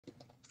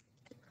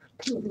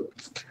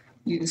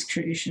use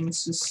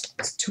creations.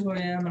 It's 2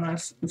 a.m. and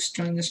I've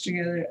strung this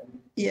together.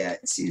 Yeah,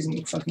 it's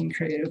using fucking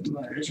creative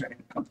motors right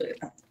now,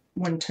 but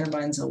wind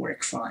turbines will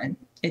work fine.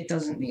 It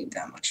doesn't need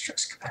that much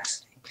truss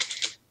capacity.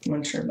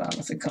 One turbine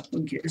with a couple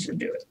of gears will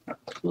do it.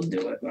 We'll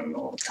do it when we're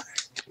all tired.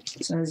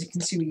 So as you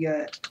can see, we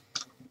got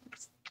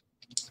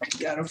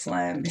a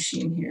flat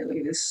machine here. Look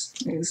at this.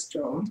 Look at this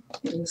dome.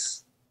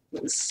 This.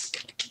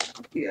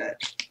 We got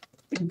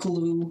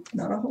glue.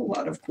 Not a whole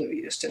lot of glue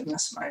used in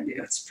this, mind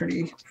you. It's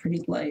pretty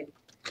light.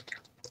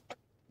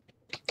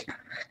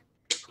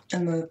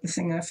 And the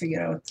thing I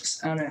figured out with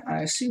this, and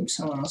I assume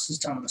someone else has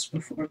done this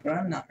before, but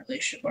I'm not really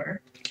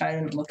sure. I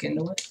didn't look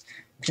into it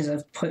because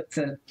I've put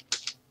the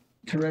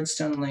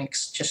redstone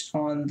links just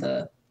on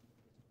the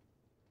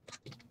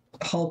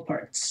hull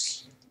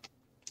parts.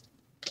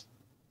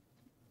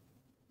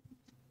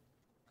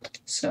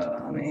 So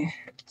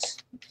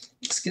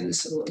let's give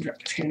this a little drive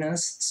here. Now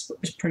this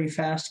is pretty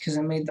fast because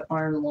I made the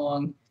arm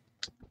long.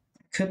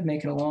 I could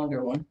make it a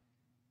longer one.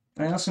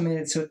 I also made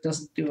it so it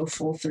doesn't do a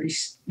full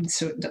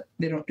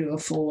they don't do a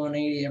full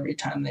 180 every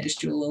time. They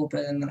just do a little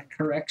bit and then it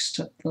corrects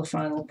to the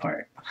final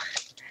part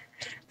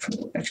for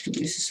the extra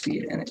boost of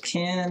speed. And it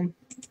can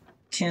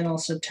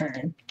also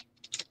turn.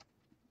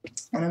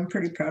 And I'm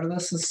pretty proud of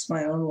this. This is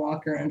my own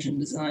Walker engine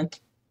design.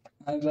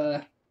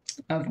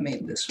 I've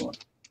made this one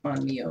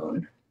on my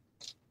own.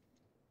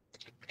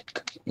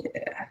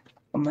 Yeah,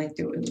 I might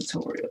do a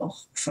tutorial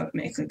if I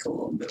make like a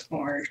little bit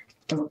more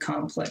of a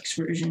complex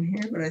version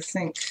here, but I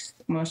think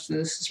most of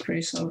this is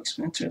pretty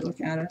self-explanatory.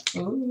 Look at it.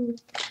 Oh,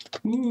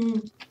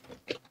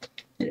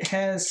 It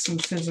has some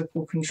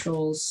physical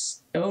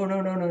controls. Oh,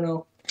 no.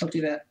 Don't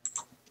do that.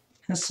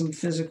 It has some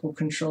physical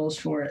controls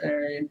for it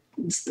there.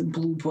 It's the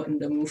blue button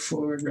to move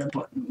forward, red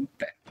button to move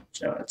back.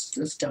 So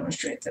let's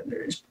demonstrate that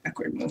there is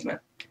backward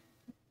movement.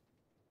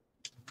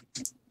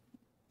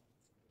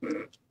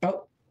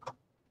 Oh.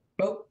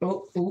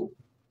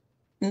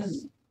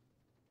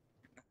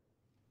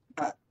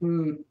 I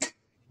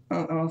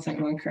don't think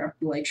Minecraft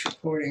likes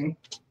recording.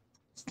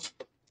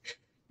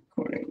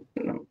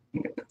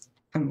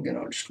 I'm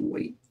gonna just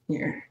wait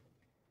here.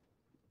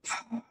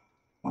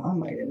 I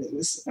might edit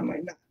this. I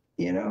might not.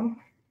 You know.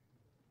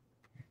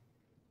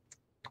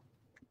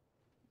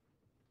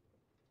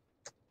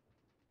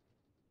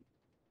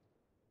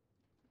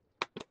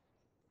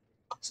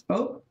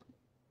 Oh,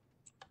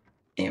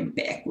 and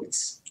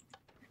backwards.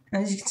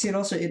 As you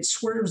can see, it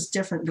swerves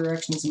different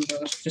directions in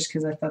both, just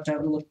because I thought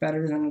that would look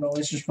better than it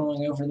always just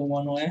rolling over the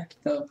one way.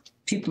 Though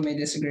people may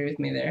disagree with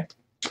me there.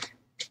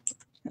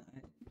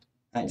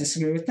 I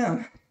disagree with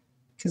them.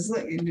 Because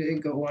look,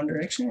 it go one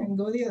direction and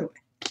go the other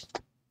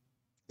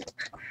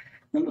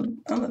way.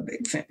 I'm a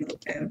big fan of the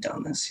way I've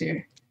done this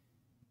here.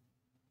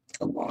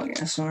 The long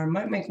ass arm.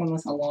 Might make one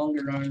with a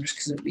longer arm just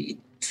because it'd be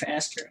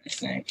faster, I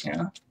think, you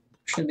know?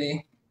 Should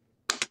be.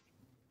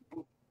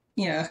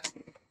 Yeah.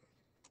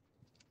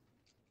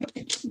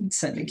 I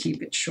decided to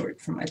keep it short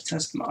for my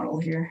test model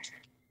here.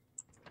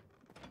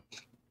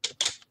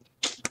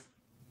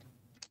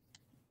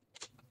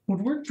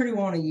 Would work pretty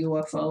well on a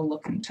UFO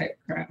looking type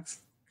craft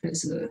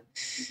because the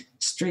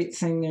straight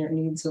thing there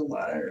needs a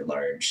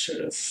large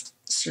sort of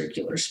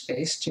circular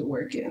space to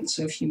work in.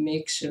 So if you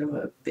make sort of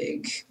a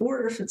big,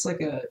 or if it's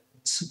like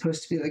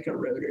supposed to be like a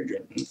rotor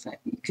driven thing,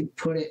 you could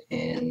put it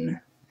in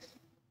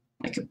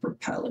like a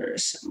propeller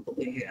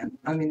assembly. And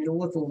I mean, it'll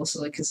look a little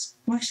silly because,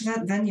 well, actually,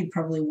 then you'd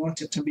probably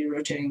want it to be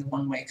rotating the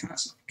one way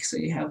constantly. So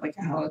you have like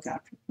a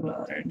helicopter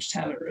propeller and just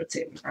have it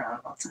rotating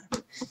around all the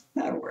time.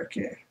 That'll work,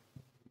 yeah.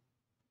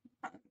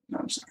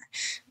 I'm sorry.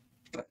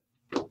 But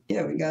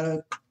yeah, we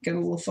gotta get a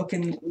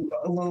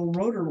little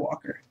rotor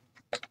walker.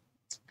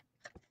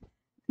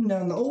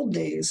 Now, in the old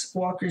days,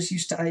 walkers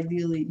used to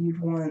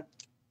you'd want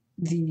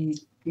the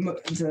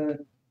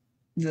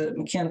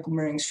mechanical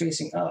bearings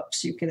facing up,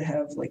 so you could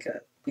have like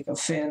a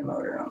fan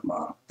motor on the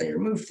bottom. They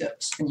removed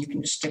those, and you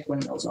can just stick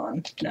windmills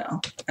on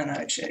now, and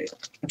I'd say,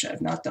 which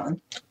I've not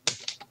done.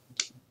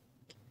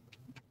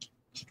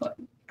 But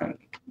I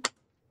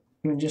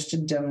mean, just to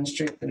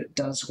demonstrate that it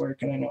does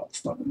work, and I know what the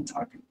fuck I'm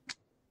talking about.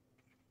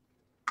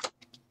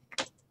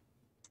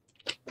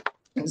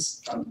 I'm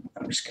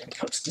just going to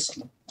post this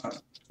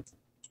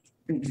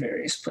in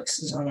various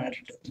places on it.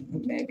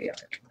 Maybe I'll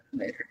edit it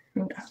later.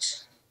 Who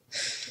knows?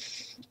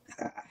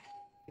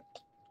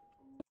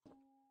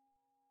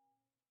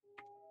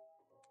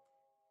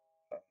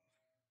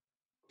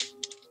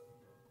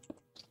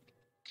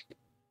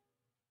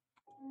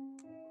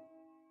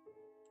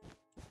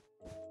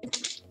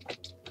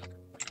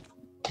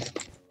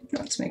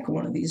 Let's make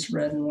one of these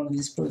red and one of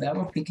these blue. That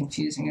won't be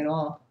confusing at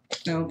all.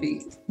 That won't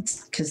be,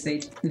 because they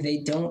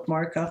don't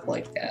mark up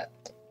like that.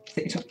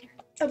 They don't.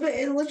 But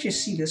it'll let you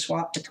see the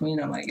swap between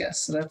them, I guess.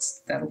 So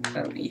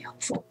that'll be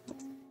helpful.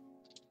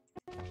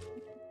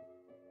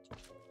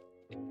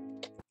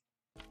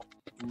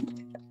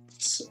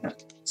 So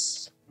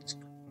let's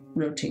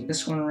rotate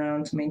this one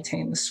around to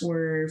maintain the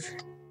swerve.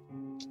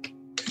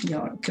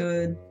 Y'all are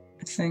good,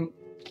 I think.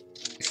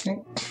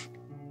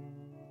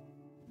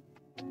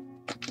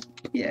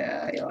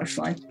 Yeah, y'all are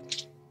fine.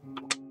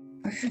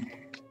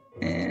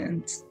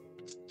 And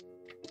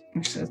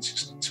actually,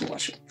 let's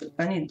watch it.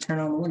 I need to turn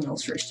on the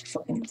windmills first, you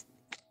fucking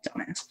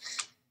dumbass.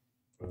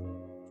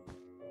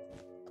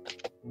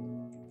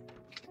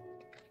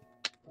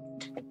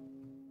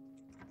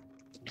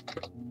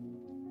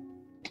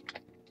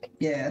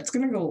 Yeah, it's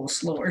gonna go a little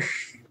slower,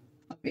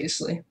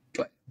 obviously,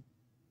 but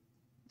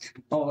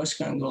it's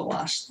gonna go a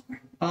lot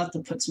slower. I'll have to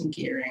put some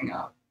gearing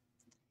up,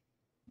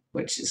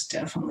 which is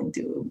definitely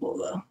doable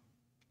though.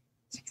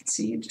 As you can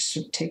see, it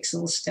just takes a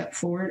little step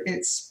forward.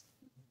 It's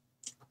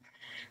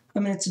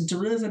a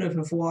derivative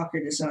of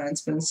Walker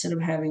designs, but instead of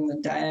having the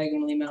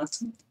diagonally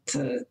mounted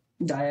to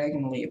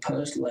diagonally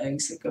opposed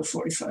legs that go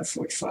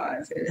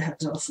 45-45, it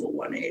has a full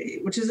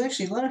 180, which is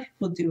actually, a lot of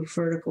people do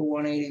vertical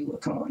 180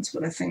 look-ons,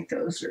 but I think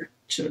those are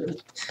sort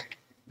of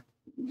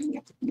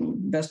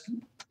best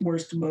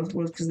worst of both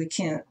worlds, because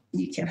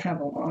you can't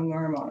have a long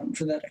arm on them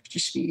for that extra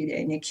speed,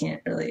 and you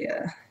can't really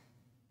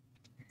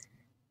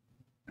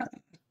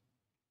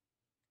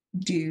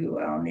do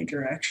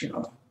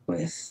omnidirectional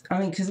with,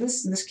 because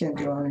this can't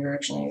do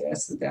omnidirectional.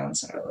 That's the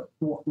downside of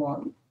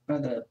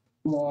the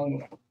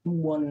long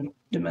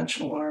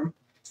one-dimensional arm.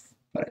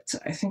 But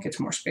I think it's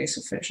more space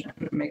efficient,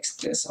 and it makes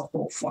this a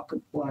whole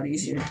fucking lot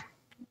easier.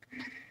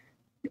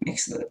 It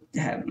makes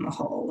having the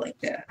hull like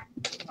that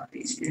a lot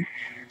easier.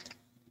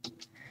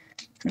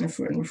 And if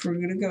we're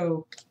gonna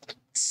go,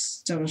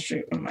 let's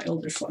demonstrate one of my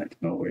older flight.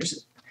 Oh, where is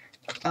it?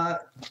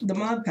 The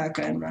mod pack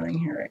I'm running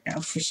here right now,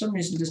 for some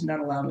reason, does not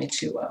allow me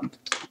to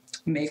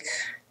make.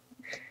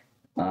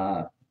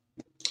 Oh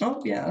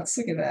yeah, let's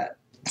look at that.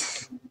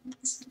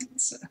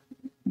 Let's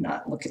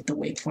not look at the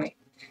waypoint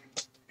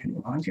any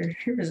longer.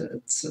 Here's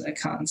a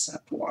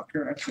concept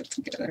walker I put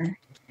together.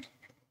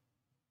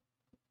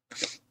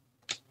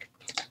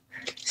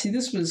 See,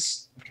 this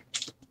was.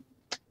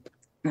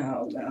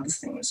 Oh god, this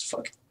thing was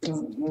fucking. It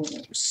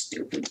was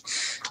stupid.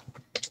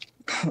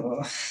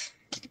 Oh.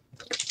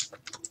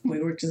 We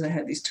worked because I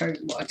had these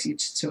target blocks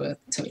each to a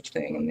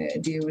thing, and the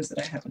idea was that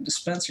I have a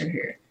dispenser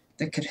here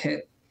that could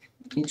hit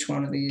each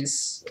one of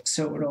these,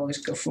 so it would always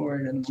go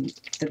forward, and then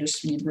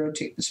you'd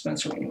rotate the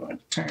dispenser when you wanted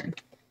to turn.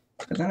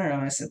 But then I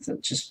realized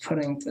that just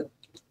putting the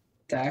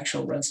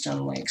actual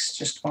redstone links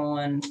just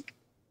on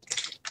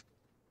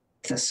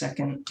the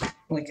second,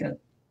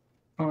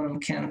 on a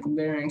mechanical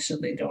bearing, so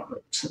they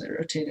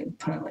rotate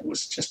independently,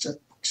 was just a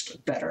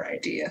better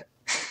idea.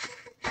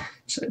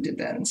 So I did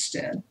that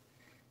instead,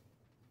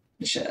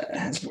 which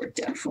has worked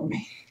out for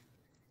me.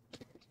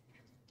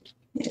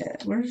 Yeah,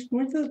 where'd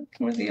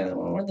the other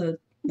one? Where'd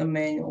the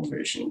manual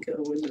version go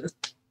with the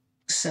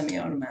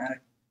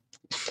semi-automatic?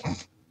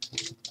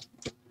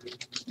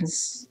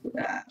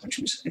 Which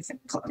was, I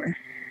think, clever.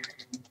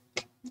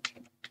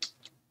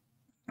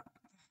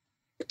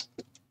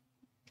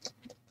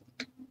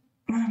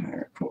 Why am I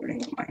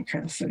recording a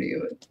Minecraft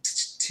video at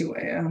 2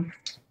 a.m.?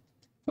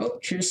 Oh,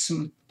 here's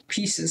some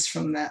pieces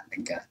from that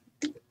got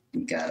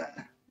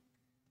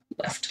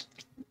left.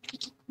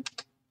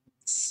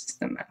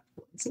 The map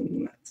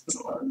doesn't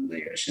load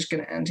there. It's just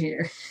gonna end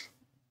here.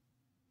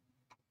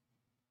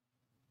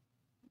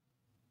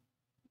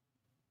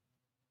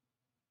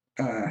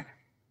 Oh.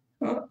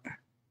 Okay.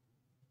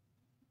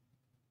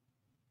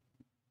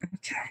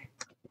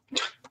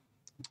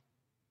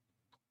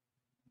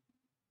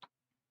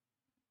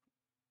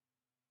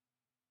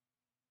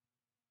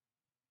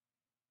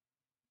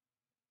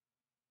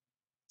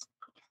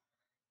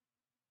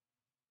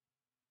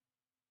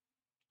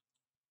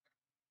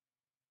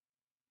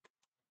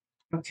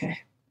 Okay.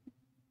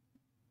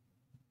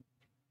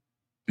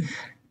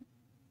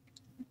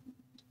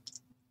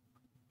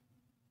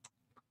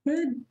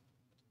 Good.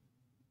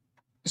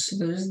 So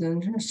there's the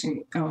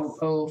interesting.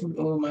 Oh!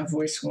 My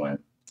voice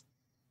went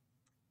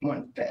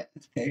bad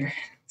there.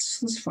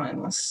 Let's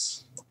find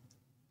this.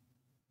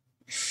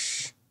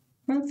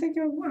 I don't think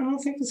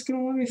it's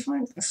gonna let me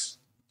find this.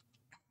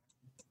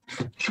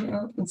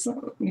 No, it's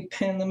not letting me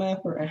pan the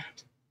map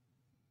around.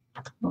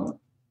 Oh.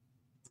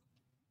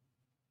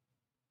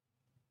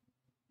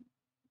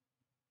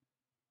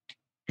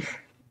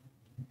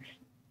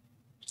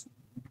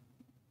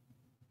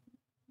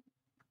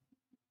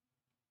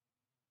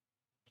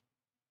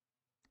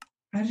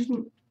 How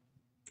do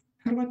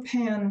I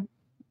pan?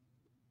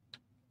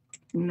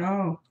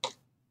 No.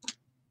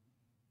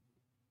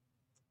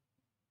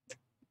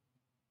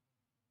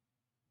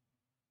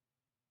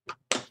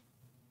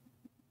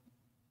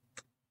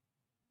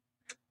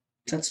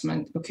 That's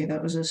my, okay,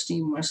 that was a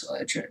steam whistle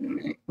I tried to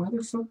make. Why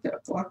the fuck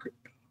that blocker?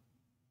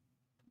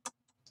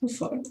 The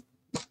fuck?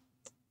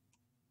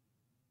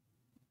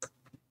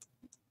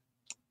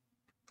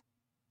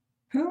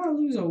 How do I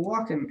lose a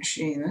walking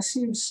machine? That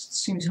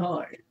seems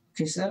hard.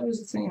 Okay, so that was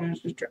the thing I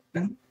was just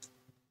dropping.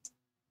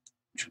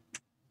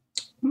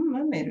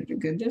 I made it a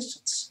good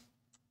distance.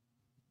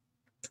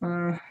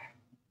 Where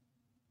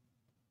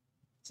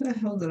the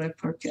hell did I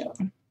park out?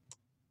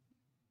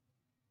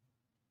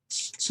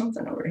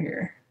 Something over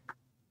here.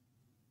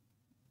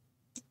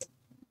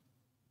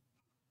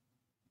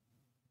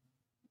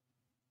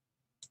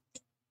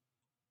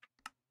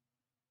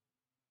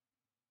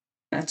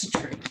 That's a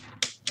tree.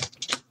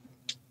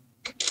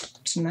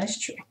 It's a nice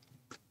tree.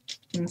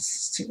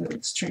 Let's take a look at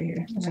this tree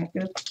here. Is that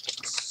good?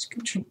 It's a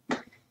good tree.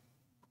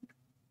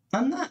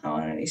 I'm not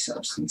on any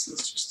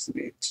substances, just to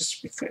be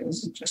clear.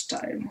 This is just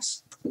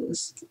tiredness.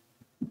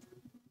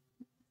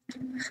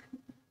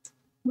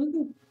 What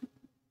the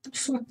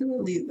fuck did I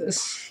leave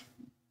this?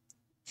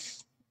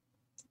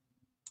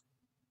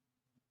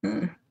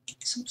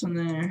 Something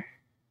there.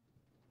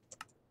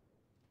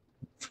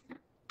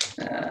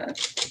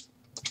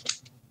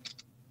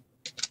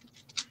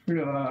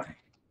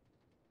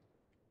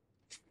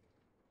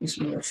 This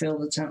would have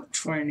failed attempt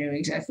before I knew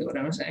exactly what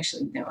I was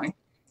actually doing.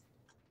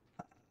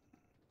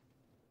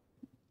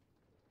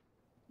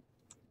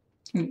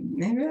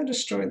 Maybe I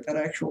destroyed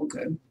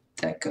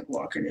that good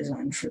walker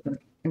design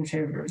in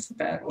favor of the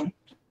bad one.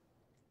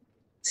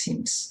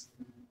 Seems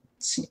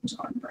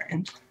on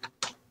brand.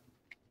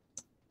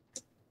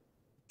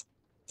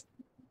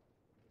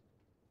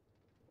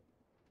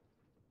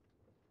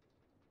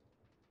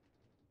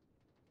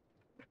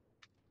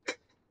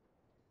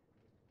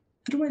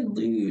 How do I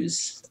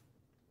lose?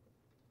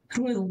 How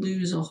do I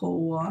lose a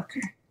whole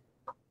walker?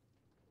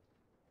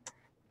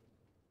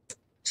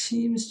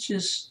 Seems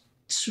just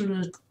sort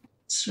of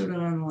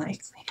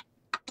unlikely.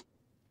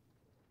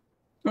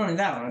 Only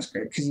that one was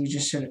great because you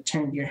just sort of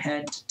turned your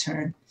head to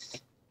turn.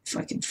 If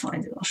I can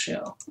find it, I'll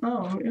show.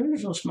 Oh, it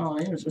was real small.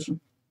 It was this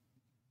one.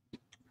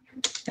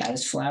 That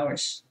is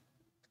flowers.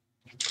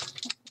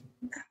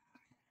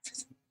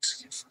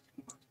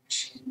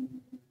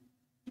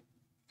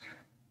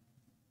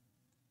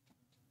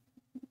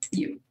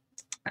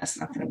 That's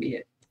not going to be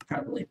it,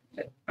 probably.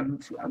 But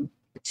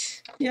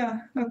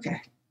yeah,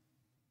 okay.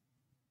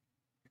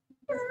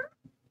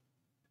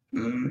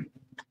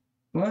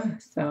 What?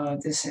 Oh,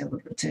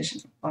 disabled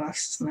rotation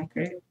box. Isn't that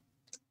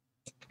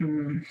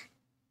great?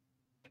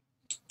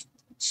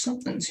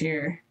 Something's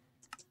here.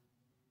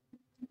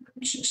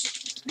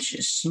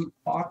 Just some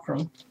ochre.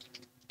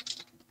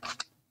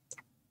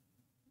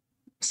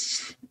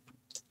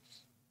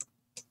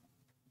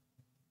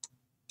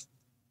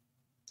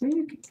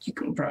 You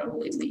can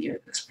probably leave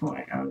at this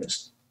point. I'll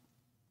just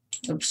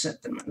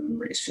upset them in the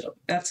race field.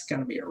 That's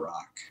gonna be a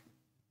rock.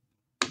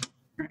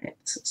 Right,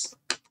 this is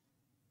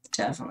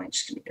definitely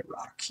just gonna be a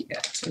rock.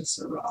 Yeah, so it's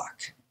a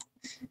rock.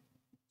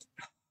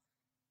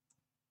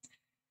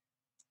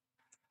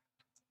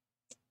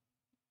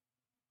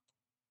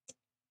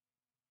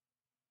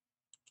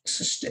 It's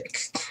a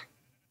stick.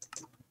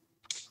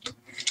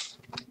 It's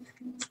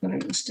not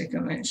even a stick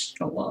on it,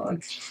 a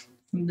log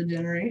from the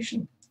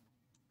generation.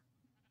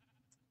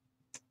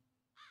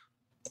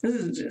 This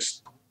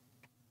is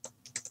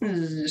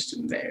just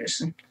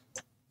embarrassing.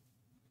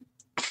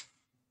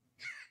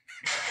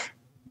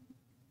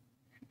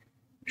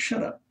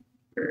 Shut up,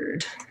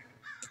 bird.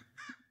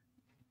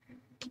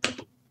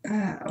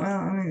 Well,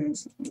 I mean,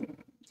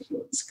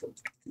 let's go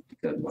with the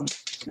good one.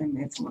 I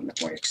made the one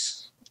that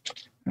works.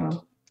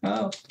 Oh,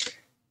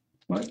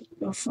 what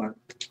the fuck?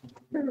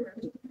 There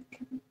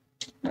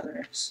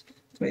it is.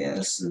 But yeah,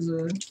 this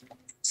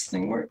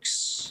thing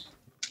works.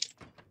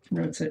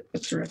 Rotate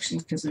with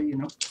directions because of,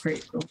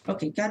 great.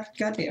 Okay, god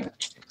damn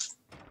it.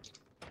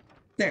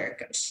 There it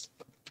goes.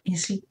 You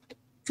see?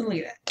 Look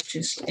at that.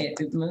 Just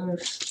it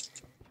moves.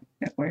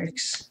 That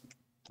works.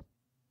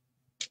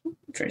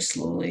 Very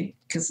slowly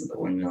because of the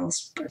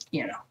windmills, but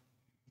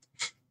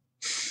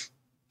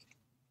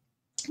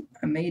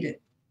I made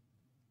it.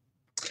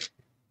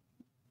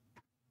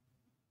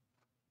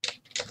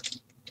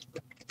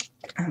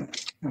 I'm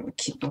gonna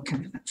keep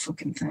looking at that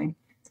fucking thing.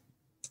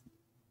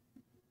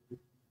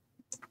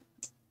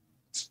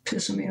 It's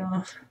pissing me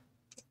off.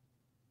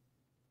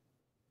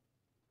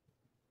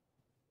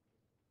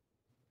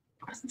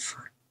 What the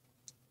fuck?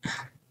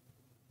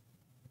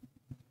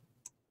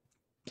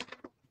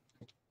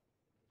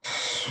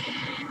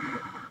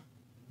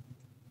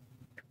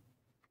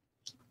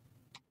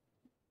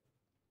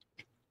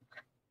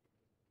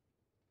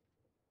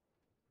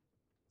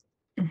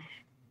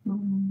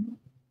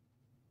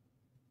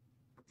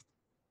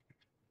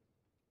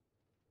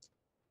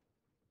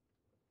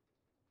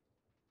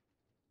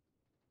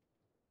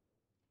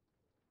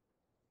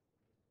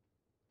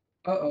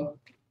 Uh-oh.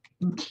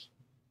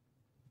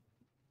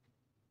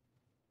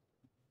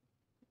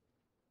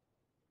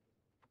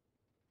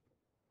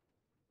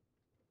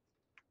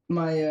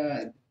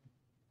 My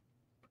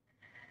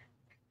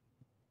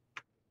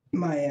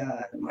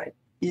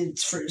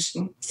it's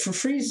freezing.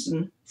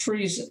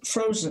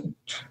 Frozen,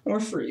 or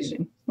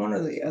freezing. One or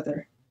the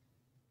other.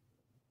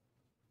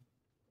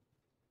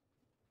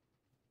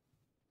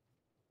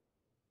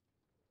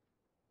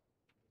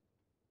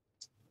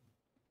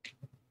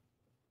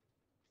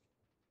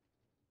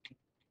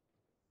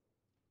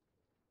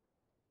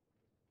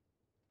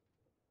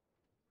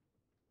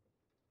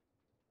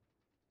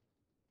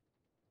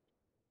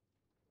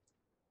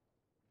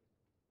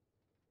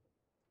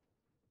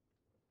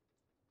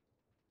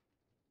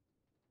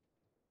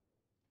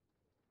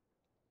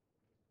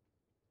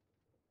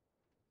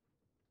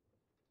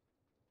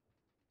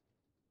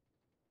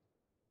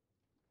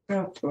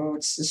 Oh,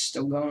 it's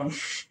still going.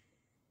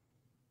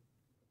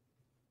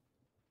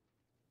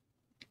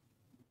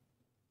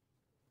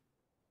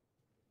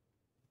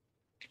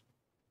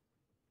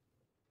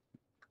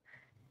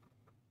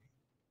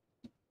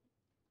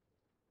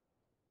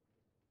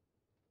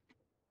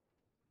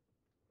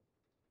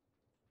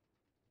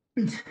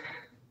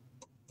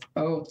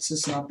 Oh, it's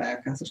just not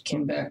back. I thought it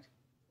came back.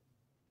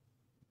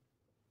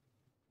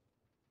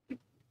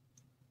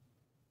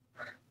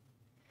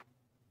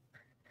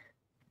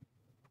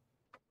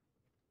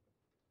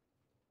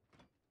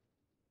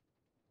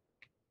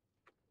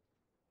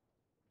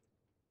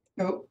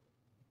 Oh.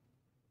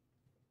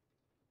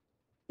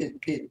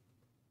 It.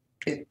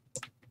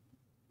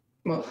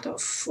 What the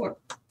fuck?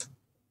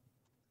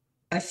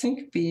 I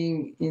think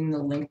being in the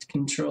linked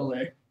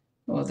controller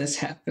while this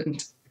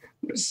happened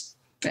was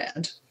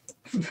bad.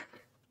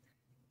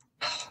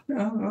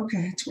 Oh,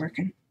 okay, it's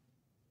working.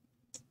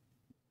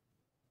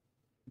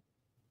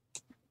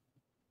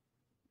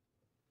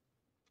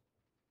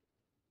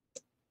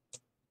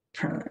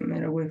 I'm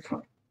at a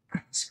waypoint.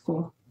 That's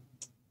cool.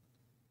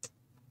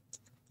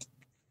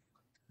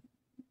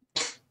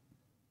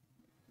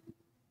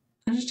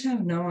 I just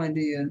have no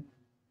idea,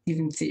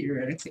 even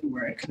theoretically,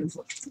 where I could have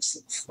left this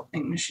little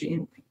flying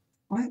machine.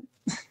 What?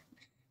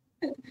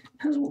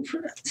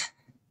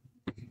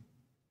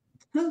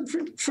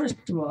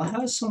 First of all,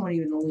 how does someone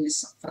even lose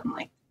something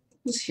like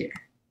this here?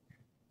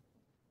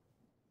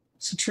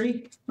 It's a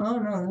tree? Oh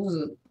no, this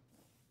is a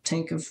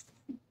tank of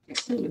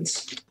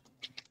fluids.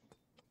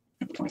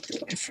 I don't like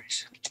the way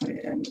first. Oh,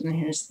 yeah, and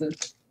here's the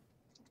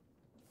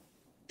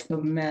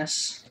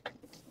mess.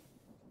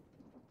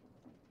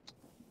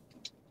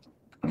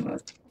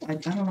 I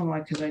don't know why,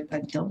 because I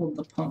doubled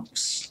the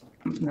pumps,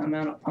 the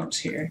amount of pumps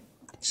here,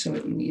 so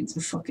it needs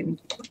a fucking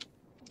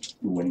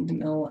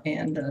windmill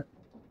and a.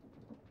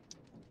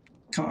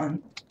 Come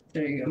on,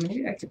 there you go.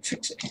 Maybe I could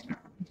fix it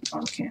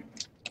on camera.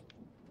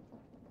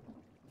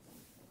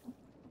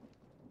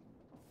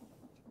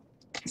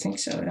 I think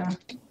so, yeah.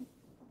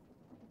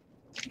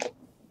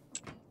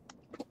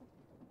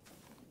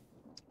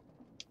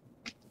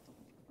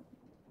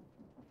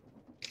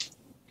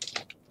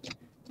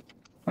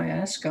 Oh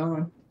yeah, it's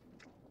going.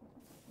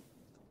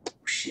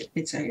 Shit,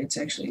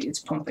 it's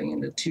pumping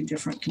into two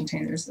different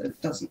containers that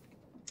it doesn't.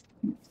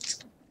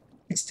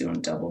 It's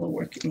doing double the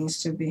work it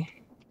needs to be.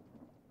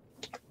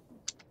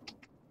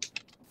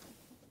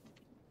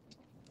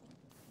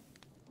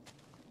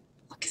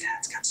 Look at that,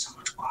 it's got so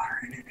much water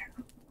in it.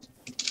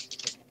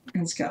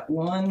 And it's got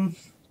one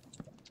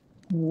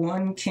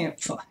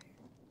campfire.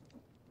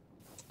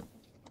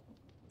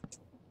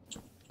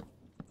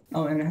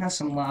 Oh, and it has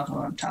some lava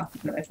on top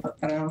of it, but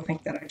I don't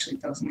think that actually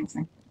does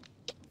anything.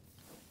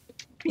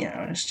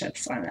 Yeah, I just had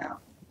to find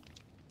out.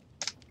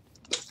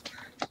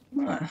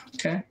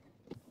 Okay.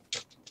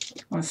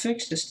 Well, I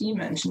fixed the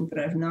steam engine, but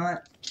I've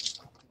not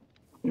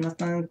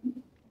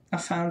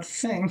found a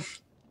thing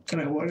that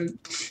I wanted.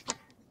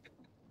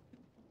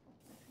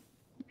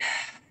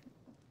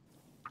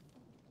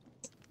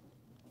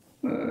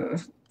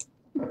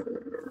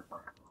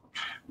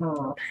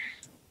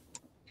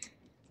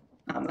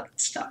 I'm gonna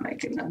stop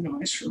making that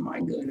noise for my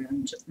good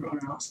and everyone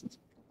else's.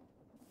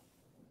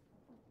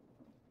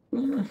 I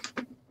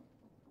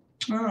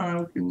don't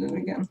know, we can do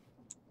it again.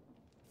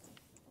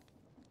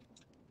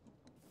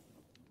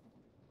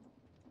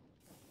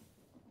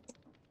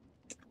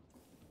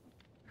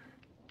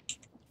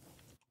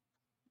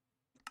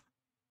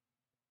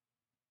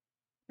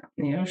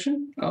 In the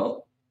ocean?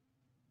 Oh.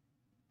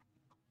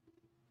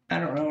 I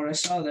don't know what I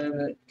saw there,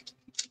 but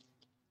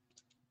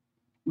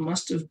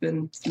must have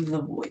been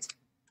the void.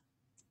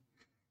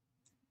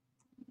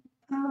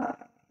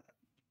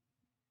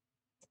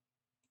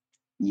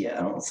 Yeah,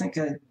 I don't think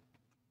I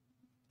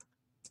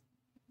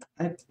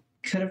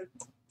could have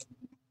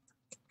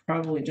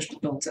probably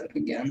just built it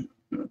again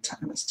in the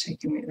time it's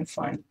taken me to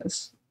find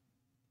this.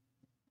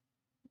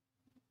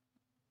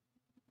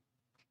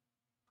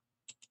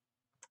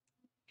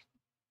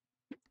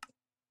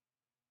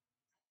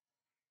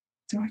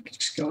 So I could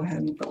just go ahead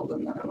and build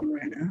another one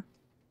right now.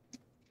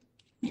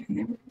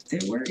 They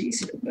were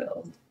easy to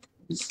build.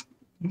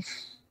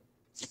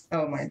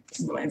 Oh, my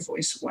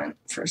voice went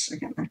for a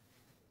second there.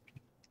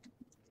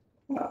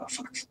 Oh,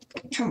 fuck.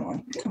 Come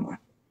on.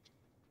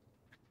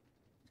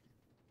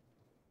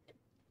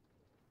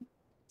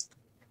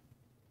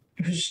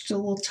 It was just a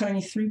little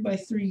tiny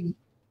 3x3.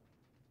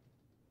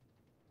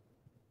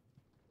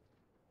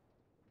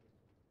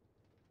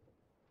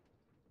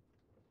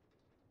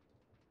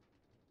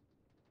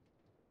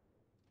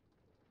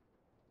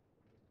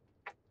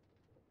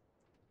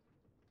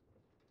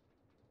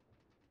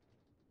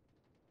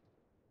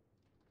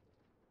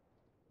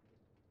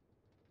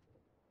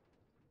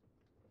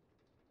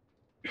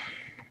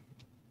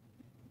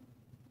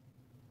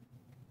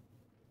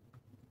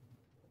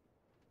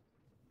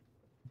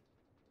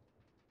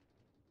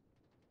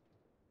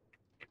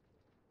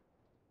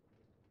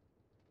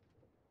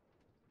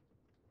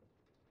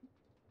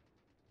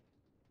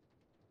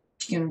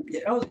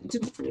 Oh, it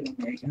didn't really.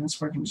 There you go.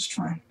 It's working just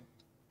fine.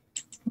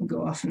 We'll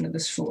go off into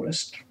this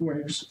forest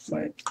where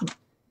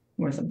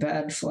the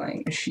bad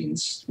flying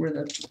machines, where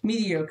the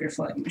mediocre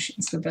flying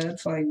machines, the bad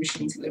flying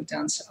machines live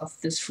down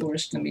south. This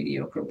forest, the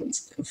mediocre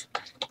ones live,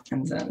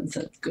 and then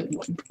the good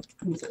one,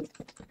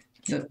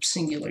 the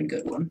singular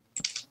good one.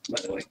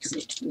 By the way, because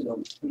it's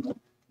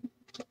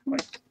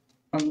right.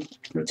 on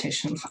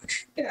rotation lock.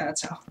 Yeah,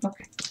 that's how.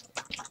 Okay.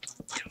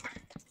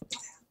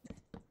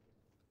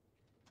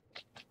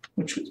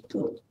 Which was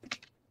built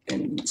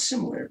in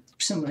similar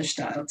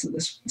style to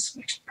this one.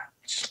 So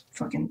just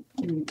fucking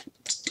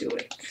let's do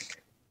it.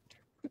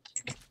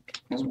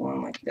 There's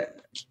one like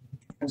that.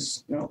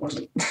 No, it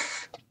wasn't.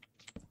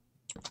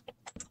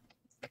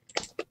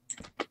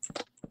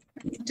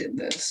 You did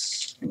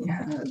this, and you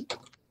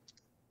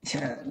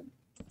had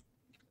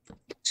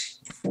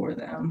 4 of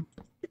them.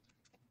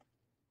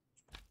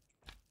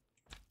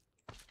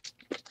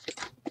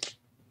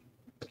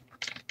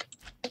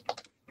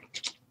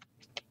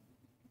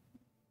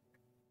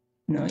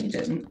 No, you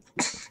didn't.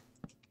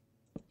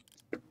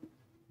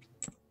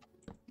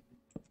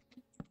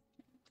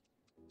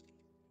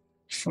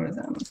 For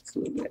them,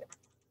 include it.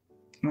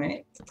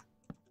 Wait.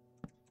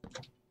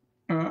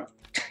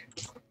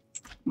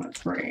 My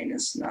brain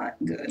is not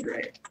good,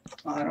 right?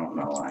 I don't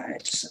know why I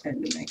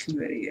decided to make a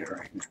video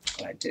right now,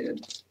 but I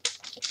did.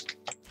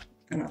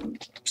 And I'm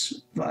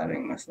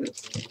surviving with it.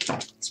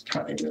 It's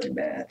probably really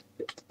bad,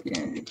 but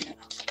yeah.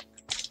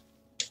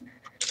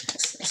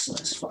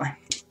 That's fine.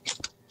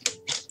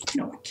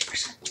 No one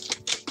cares.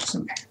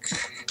 So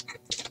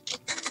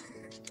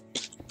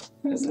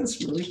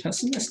that's really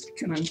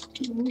pessimistic,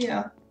 and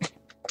yeah.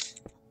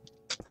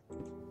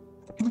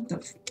 What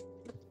the?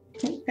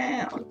 Put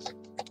down.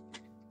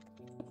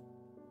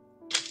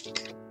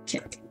 Okay.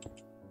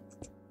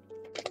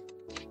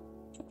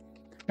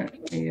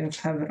 We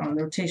have it on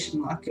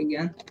rotation lock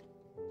again.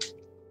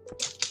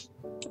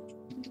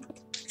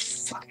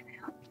 Fucking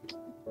hell.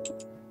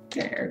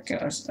 There it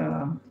goes.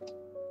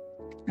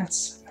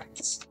 That's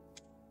nice.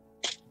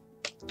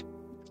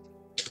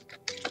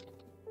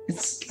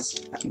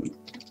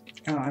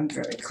 I'm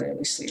very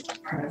clearly sleep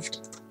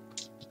deprived.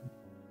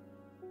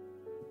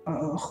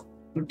 Oh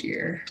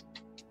dear.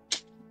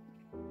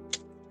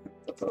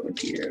 Oh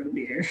dear, oh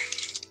dear.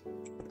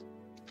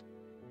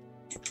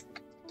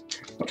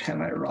 What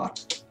have I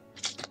wrought?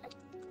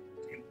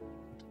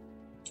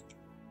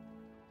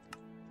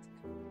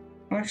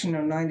 Actually,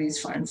 no, 90 is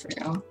fine for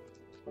now.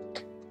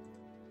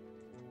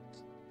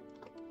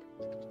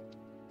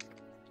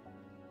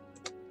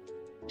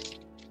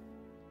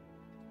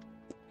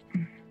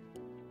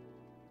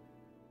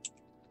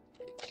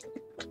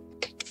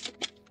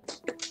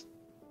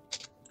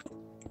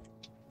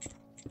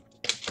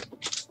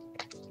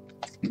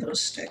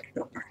 Those stick,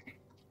 don't worry.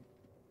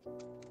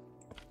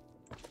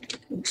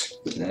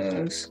 Split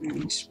those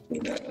and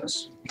split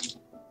those.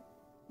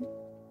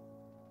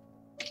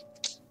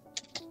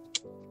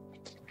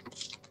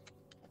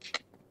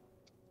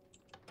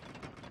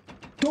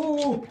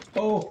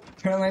 Oh,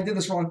 apparently I did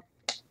this wrong.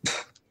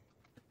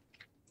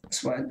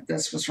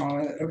 That's what's wrong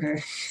with it.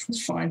 Okay,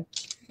 it's fine.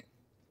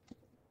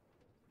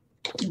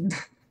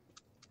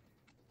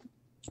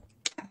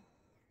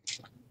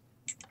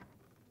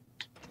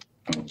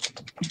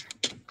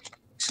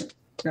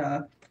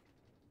 So,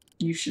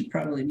 you should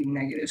probably be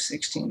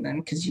 -16 then,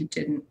 because you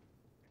didn't.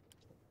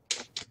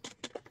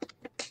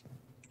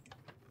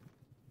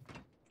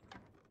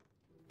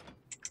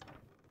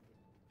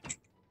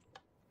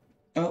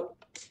 Oh.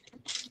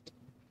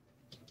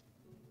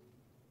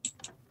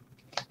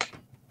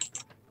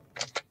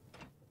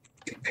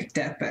 Pick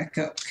that back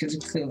up, because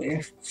clearly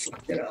I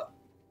fucked it up.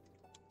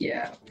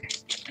 Yeah.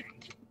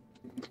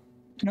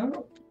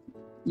 No.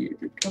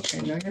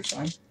 Okay, no, you're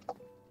fine.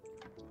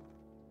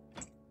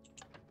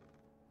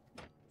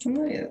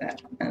 Look at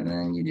that. And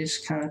then you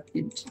just kind of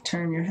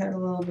turn your head a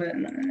little bit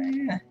and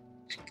yeah,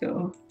 just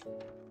go.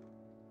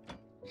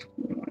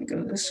 You want to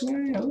go this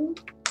way? Oh.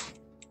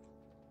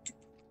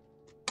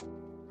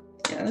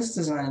 Yeah, this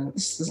design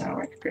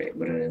works great,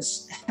 but it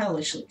is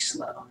hellishly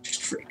slow,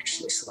 just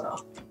freakishly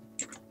slow.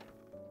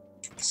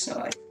 So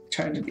I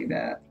tried to do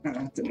that, and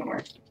it didn't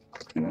work.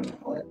 And then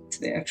that led to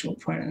the actual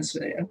point of this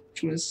video,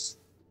 which was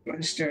when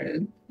I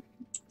started,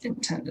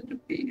 intended to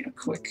be a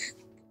quick,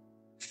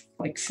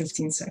 like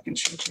 15-second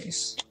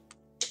showcase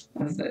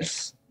of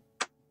this.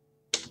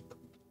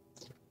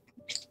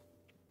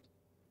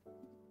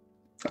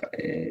 But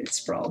it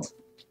sprawled.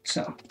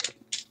 So,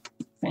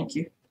 thank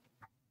you.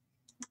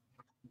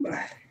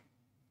 Bye.